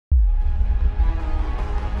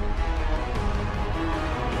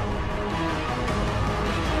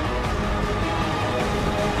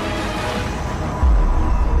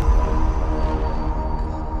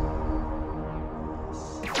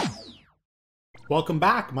Welcome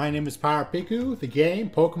back, my name is Parapiku, the game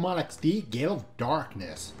Pokemon XD Gale of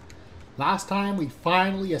Darkness. Last time we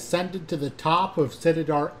finally ascended to the top of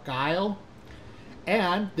Gale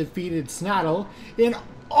and defeated Snattle in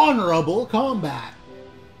honorable combat.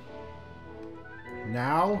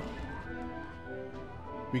 Now,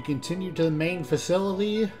 we continue to the main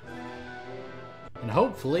facility and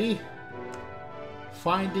hopefully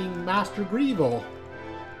finding Master Greevil.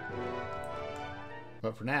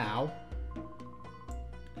 But for now,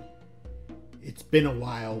 it's been a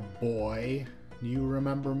while, boy. Do you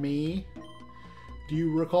remember me? Do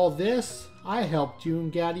you recall this? I helped you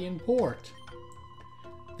in Guardian Port.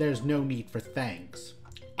 There's no need for thanks.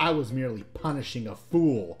 I was merely punishing a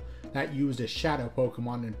fool that used a shadow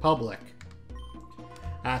Pokemon in public.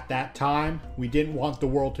 At that time, we didn't want the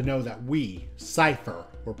world to know that we, Cypher,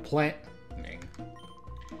 were planning.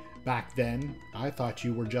 Back then, I thought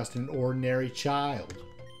you were just an ordinary child.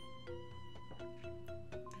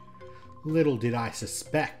 Little did I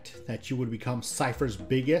suspect that you would become Cypher's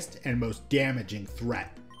biggest and most damaging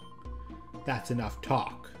threat. That's enough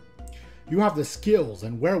talk. You have the skills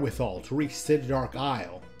and wherewithal to reach Dark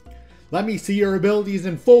Isle. Let me see your abilities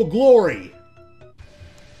in full glory!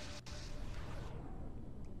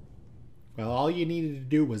 Well, all you needed to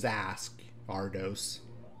do was ask, Ardos.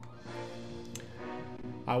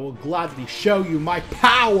 I will gladly show you my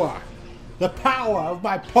power! The power of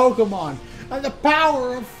my Pokemon! And the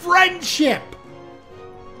power of friendship!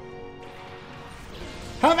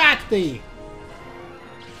 Have at thee!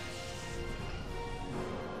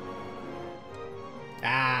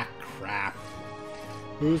 Ah, crap.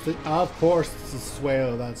 Who's the... Of course it's a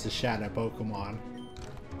Swale, that's a shadow Pokemon.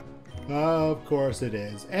 Of course it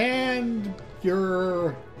is. And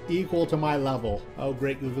you're equal to my level. Oh,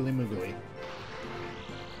 great googly moogly.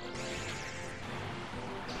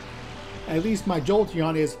 At least my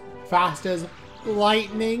Jolteon is fast as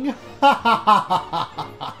lightning.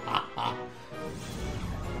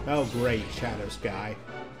 Oh, great, Shadow Sky.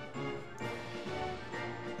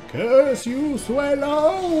 Curse you,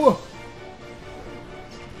 Swallow!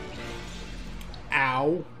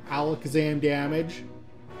 Ow. Alakazam damage.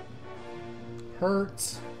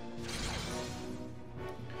 Hurts.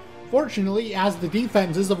 Fortunately, it has the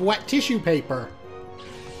defenses of wet tissue paper.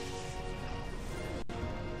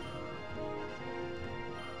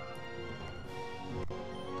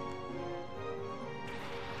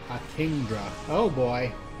 A Kingdra. Oh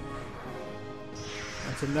boy.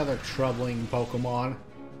 That's another troubling Pokemon.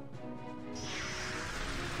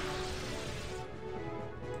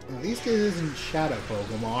 At least it isn't Shadow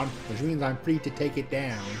Pokemon, which means I'm free to take it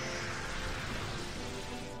down.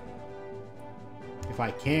 If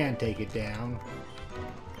I can take it down.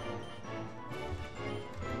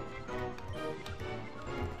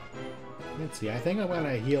 Let's see, I think I'm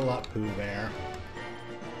gonna heal up Pooh Bear.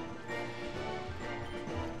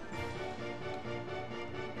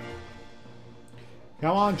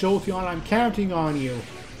 Come on, Jolteon, I'm counting on you.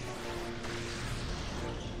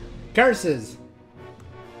 Curses!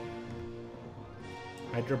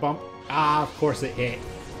 Hydro Bump. Ah, of course it hit.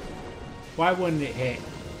 Why wouldn't it hit?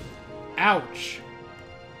 Ouch!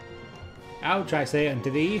 Ouch, I say unto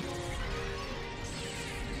thee.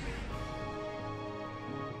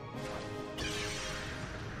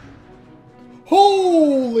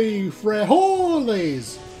 Holy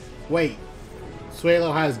holies! Wait.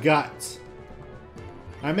 Swallow has guts.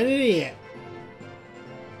 I'm an idiot.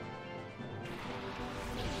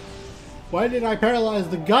 Why did I paralyze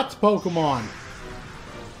the Guts Pokemon?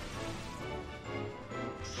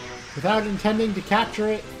 Without intending to capture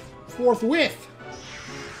it forthwith.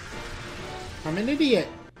 I'm an idiot.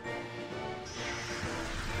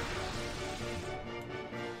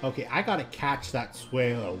 Okay, I gotta catch that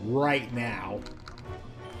Swallow right now.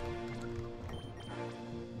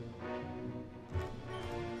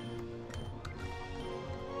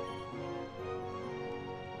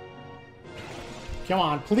 Come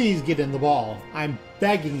on, please get in the ball. I'm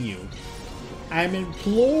begging you. I'm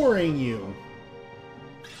imploring you.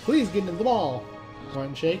 Please get in the ball.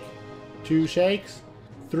 1 shake, 2 shakes,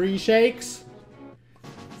 3 shakes.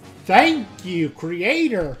 Thank you,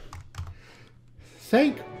 Creator.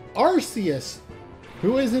 Thank Arceus,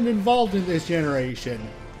 who isn't involved in this generation.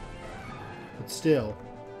 But still.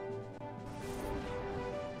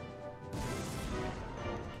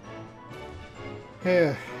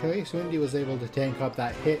 At least Windy was able to tank up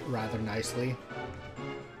that hit rather nicely.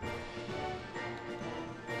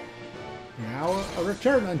 Now a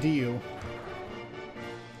return unto you.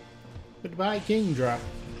 Goodbye, Kingdra.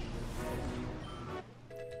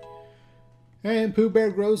 And Pooh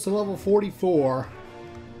Bear grows to level 44.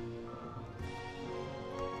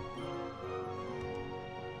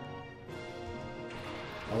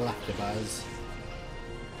 Electabuzz.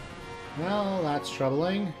 Well, that's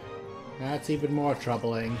troubling. That's even more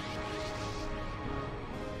troubling.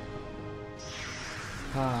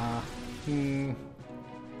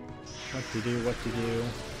 What to do, what to do.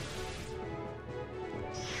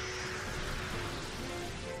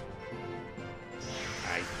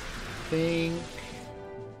 I think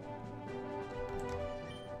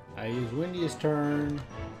I use Windy's turn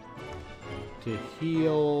to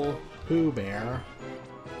heal Pooh Bear.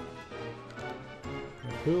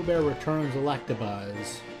 Pooh Bear returns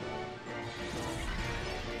Electabuzz.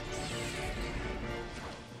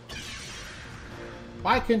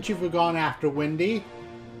 Why couldn't you have gone after Windy?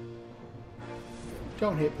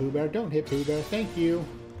 Don't hit Pooh Bear, don't hit Pooh Bear, thank you.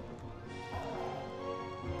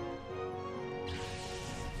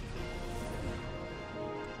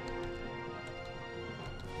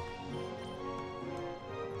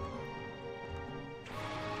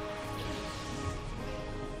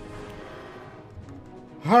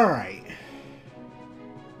 Alright.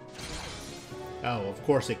 Oh, of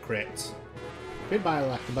course it crits. Goodbye,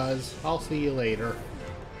 Electabuzz. I'll see you later.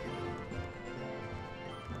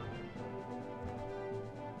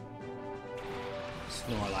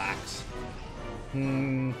 Snorlax.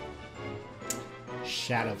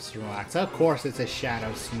 Shadow Snorlax. Of course it's a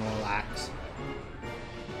Shadow Snorlax.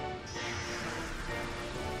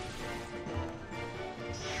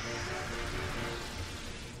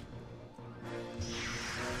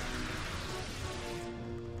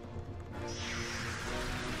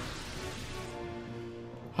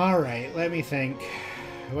 Alright, let me think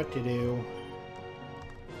what to do.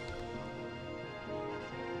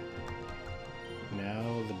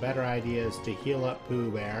 No, the better idea is to heal up Pooh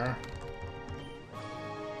Bear.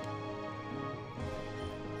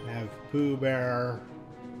 Have Pooh Bear...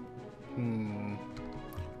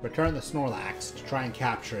 return the Snorlax to try and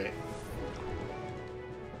capture it.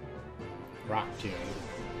 Rock Tomb.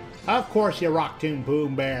 Of course you Rock Tomb Pooh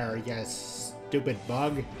Bear, you stupid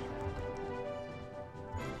bug.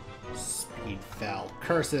 Speed fell.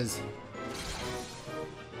 Curses.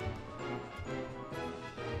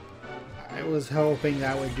 I was hoping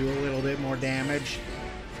that would do a little bit more damage.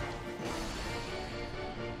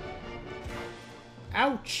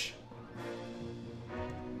 Ouch!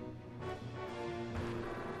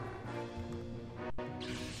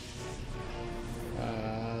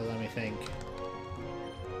 Let me think.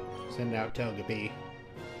 Send out Togepi.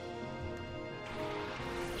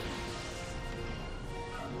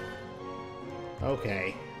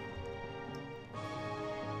 Okay.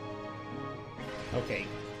 Okay.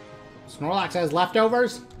 Snorlax has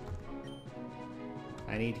leftovers?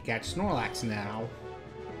 I need to catch Snorlax now.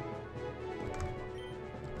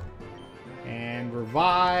 And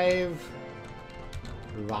revive.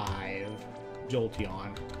 Revive.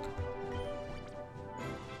 Jolteon.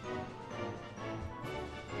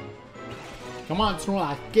 Come on,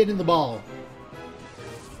 Snorlax, get in the ball.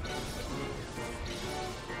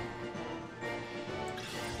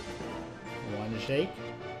 One shake.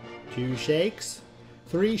 Two shakes.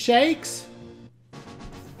 Three shakes.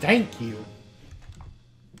 Thank you.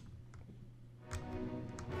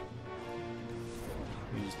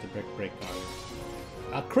 Use the brick break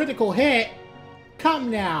on. A critical hit? Come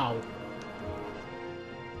now.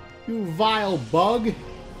 You vile bug.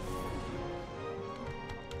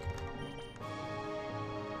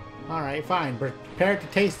 Alright, fine. Prepare to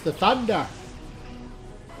taste the thunder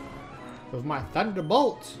with my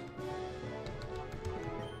thunderbolts.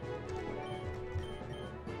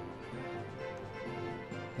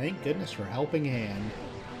 Thank goodness for Helping Hand.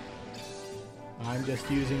 I'm just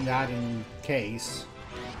using that in case.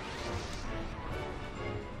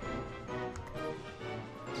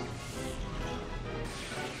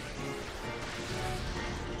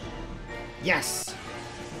 Yes!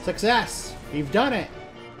 Success! We've done it!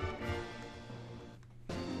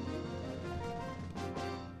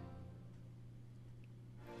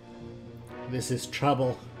 This is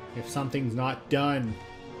trouble if something's not done.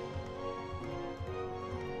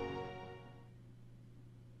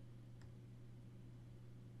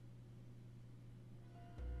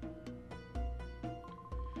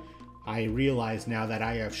 I realize now that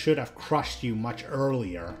I should have crushed you much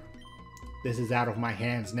earlier. This is out of my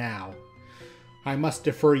hands now. I must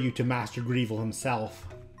defer you to Master Greevil himself.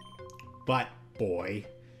 But, boy,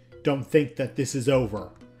 don't think that this is over.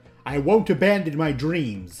 I won't abandon my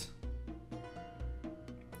dreams.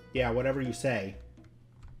 Yeah, whatever you say.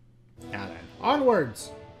 Now then,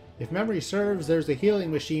 onwards! If memory serves, there's a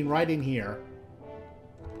healing machine right in here.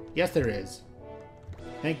 Yes, there is.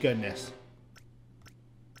 Thank goodness.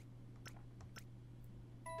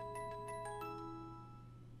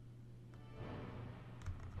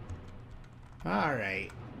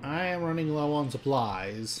 Alright. I am running low on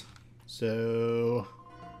supplies. So...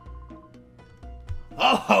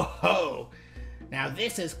 Oh ho ho! Now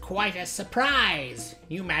this is quite a surprise!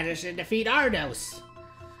 You managed to defeat Ardos!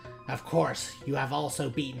 Of course, you have also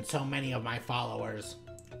beaten so many of my followers.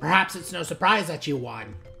 Perhaps it's no surprise that you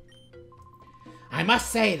won. I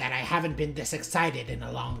must say that I haven't been this excited in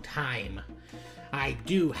a long time. I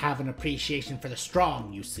do have an appreciation for the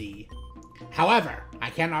strong, you see. However, I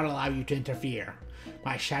cannot allow you to interfere.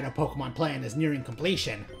 My Shadow Pokemon plan is nearing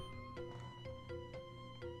completion.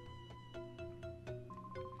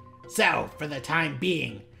 So, for the time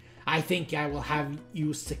being, I think I will have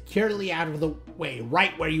you securely out of the way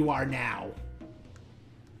right where you are now.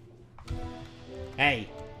 Hey.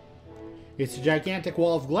 It's a gigantic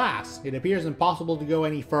wall of glass. It appears impossible to go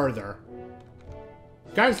any further.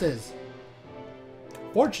 Curses!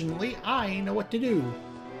 Fortunately, I know what to do.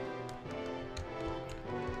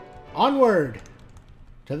 Onward!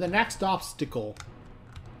 To the next obstacle.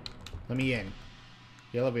 Let me in.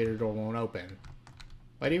 The elevator door won't open.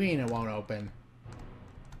 What do you mean it won't open?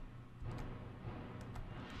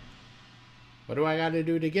 What do I gotta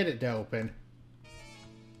do to get it to open?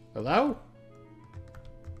 Hello?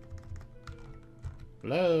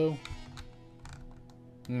 Hello?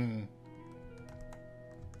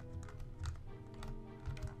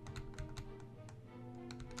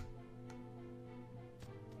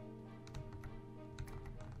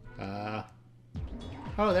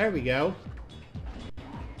 Oh, there we go.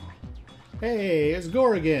 Hey, it's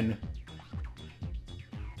Gorgon.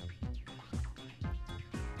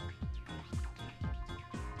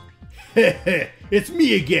 It's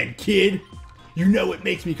me again, kid. You know it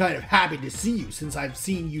makes me kind of happy to see you since I've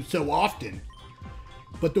seen you so often.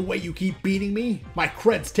 But the way you keep beating me, my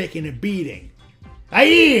cred's taking a beating.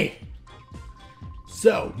 Aye!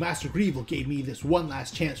 So, Master Greevil gave me this one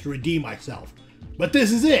last chance to redeem myself. But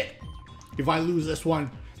this is it! If I lose this one,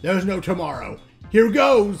 there's no tomorrow. Here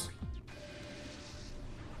goes!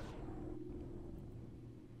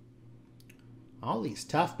 All these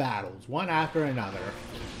tough battles, one after another.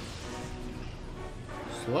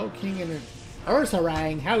 Slowking and an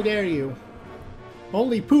Ursaring, how dare you?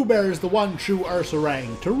 Only Pooh Bear is the one true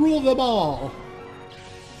Ursaring, to rule them all!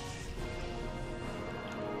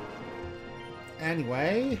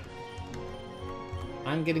 Anyway,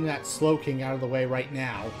 I'm getting that Slowking out of the way right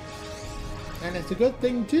now. And it's a good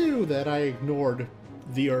thing, too, that I ignored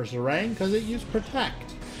the Ursaring, because it used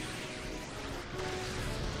Protect.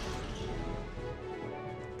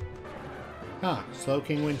 Huh,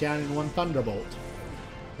 Slowking went down in one Thunderbolt.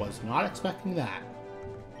 Was not expecting that.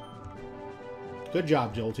 Good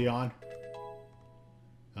job, Jolteon.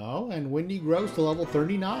 Oh, and Windy grows to level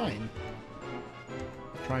 39.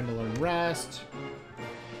 Trying to learn Rest.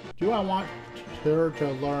 Do I want her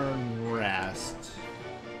to learn Rest?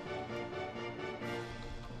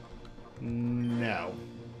 No.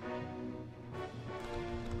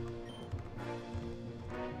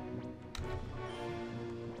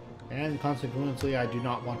 And consequently, I do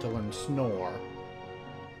not want to learn Snore.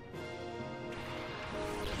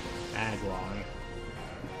 Aggron.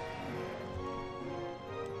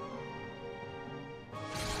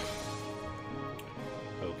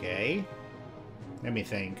 Okay. Let me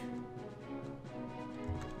think.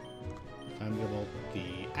 Thunderbolt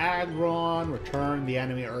the Aggron, return the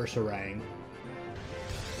enemy Ursaring.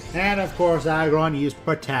 And of course, Aggron used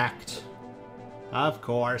Protect. Of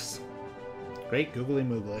course. Great googly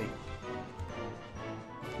moogly.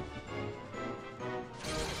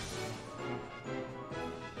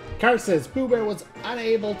 Curses! Pooh Bear was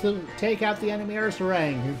unable to take out the enemy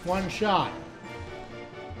Ursaring in one shot.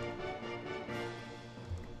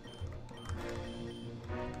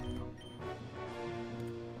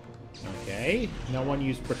 Okay, no one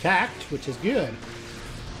used Protect, which is good.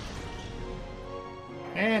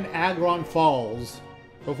 And Aggron falls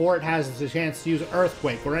before it has the chance to use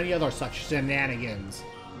Earthquake or any other such shenanigans.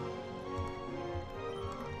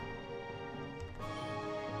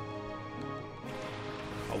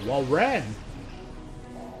 Well, Red.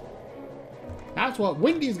 That's what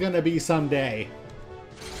Windy's gonna be someday.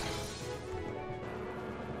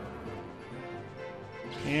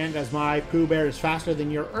 And as my Pooh Bear is faster than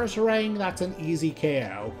your Ursaring, that's an easy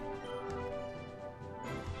KO.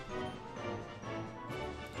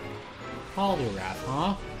 Poliwrath,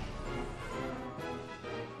 huh?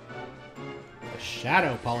 A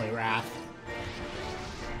Shadow Poliwrath.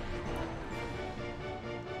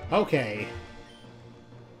 Okay.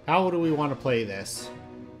 How do we want to play this?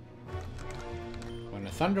 Want a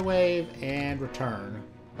Thunder Wave and return.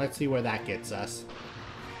 Let's see where that gets us.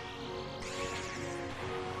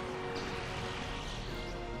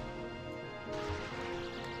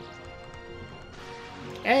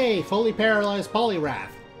 Hey, fully paralyzed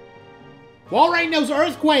Poliwrath. Walrein knows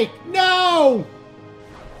Earthquake! No!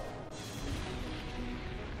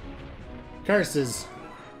 Curses.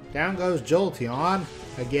 Down goes Jolteon.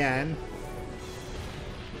 Again.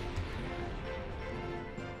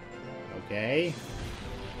 Okay.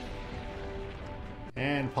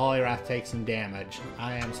 And Poliwrath takes some damage.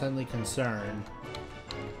 I am suddenly concerned.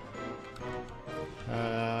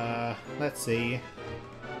 Let's see.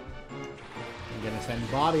 I'm gonna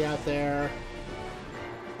send Bobby out there.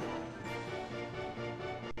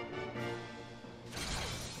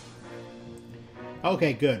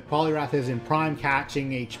 Okay, good. Poliwrath is in prime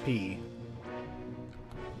catching HP.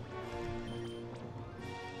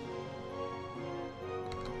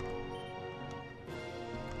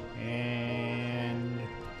 And...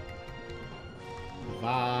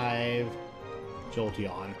 revive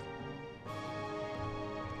Jolteon.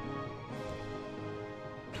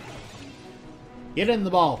 Get in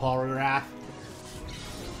the ball, Poliwrath.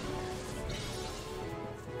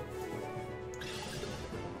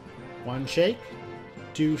 One shake.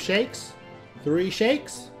 2 shakes. 3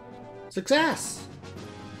 shakes. Success!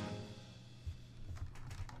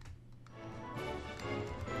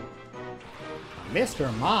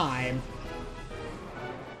 Mr. Mime.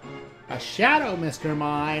 A shadow Mr.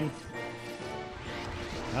 Mime.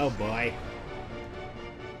 Oh boy.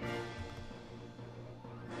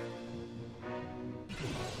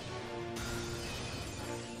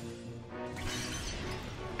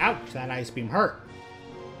 Ouch, that ice beam hurt.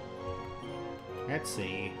 Let's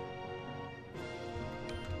see.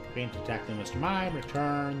 Faint attacking Mr. Mime,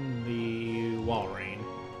 return the Walrein.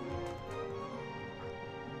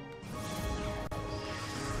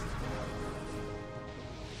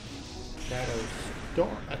 Shadow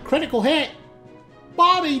Storm. A critical hit!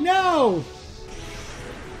 Bobby, no!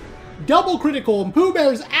 Double critical and Pooh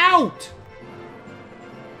Bear's out!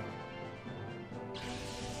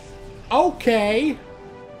 Okay.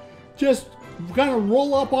 Just gonna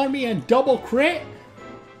roll up on me and double crit?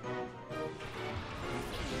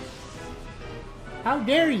 How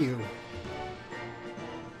dare you?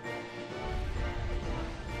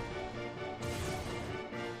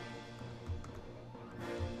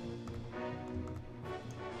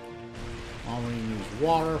 I'm gonna use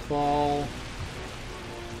Waterfall.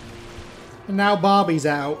 And now Bobby's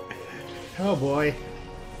out. Oh boy.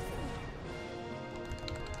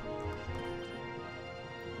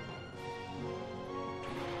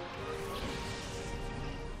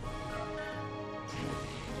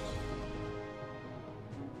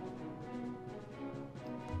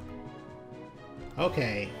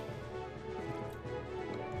 Okay.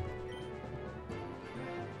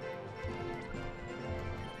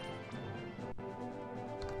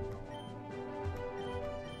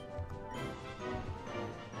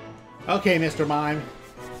 Okay, Mr. Mime.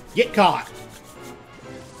 Get caught.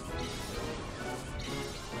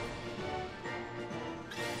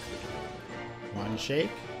 One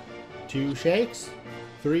shake. 2 shakes.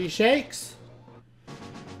 3 shakes.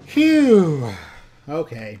 Phew.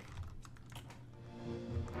 Okay.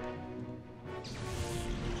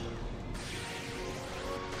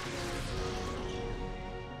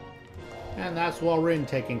 And that's Walrein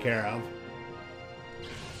taken care of.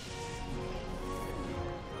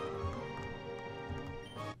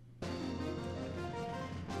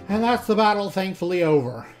 And that's the battle thankfully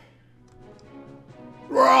over.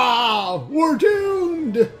 Rah! We're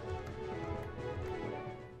doomed!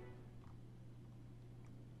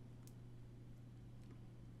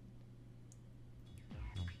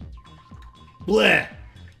 Bleh!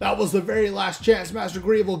 That was the very last chance Master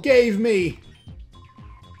Greevil gave me!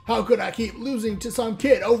 How could I keep losing to some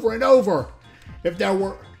kid over and over? If there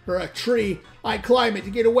were a tree, I'd climb it to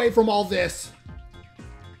get away from all this.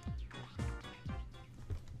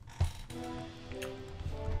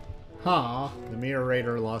 Huh, the Mirror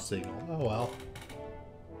Raider lost signal. Oh well.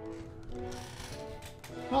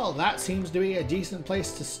 Well, that seems to be a decent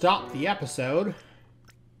place to stop the episode.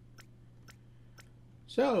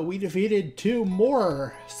 So, we defeated 2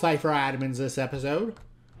 more Cypher admins this episode.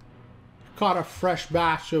 Caught a fresh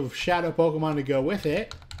batch of Shadow Pokemon to go with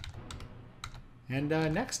it. And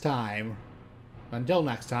next time, until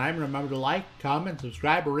next time, remember to like, comment,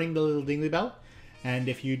 subscribe, or ring the little dingly bell. And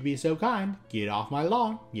if you'd be so kind, get off my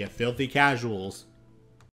lawn, you filthy casuals.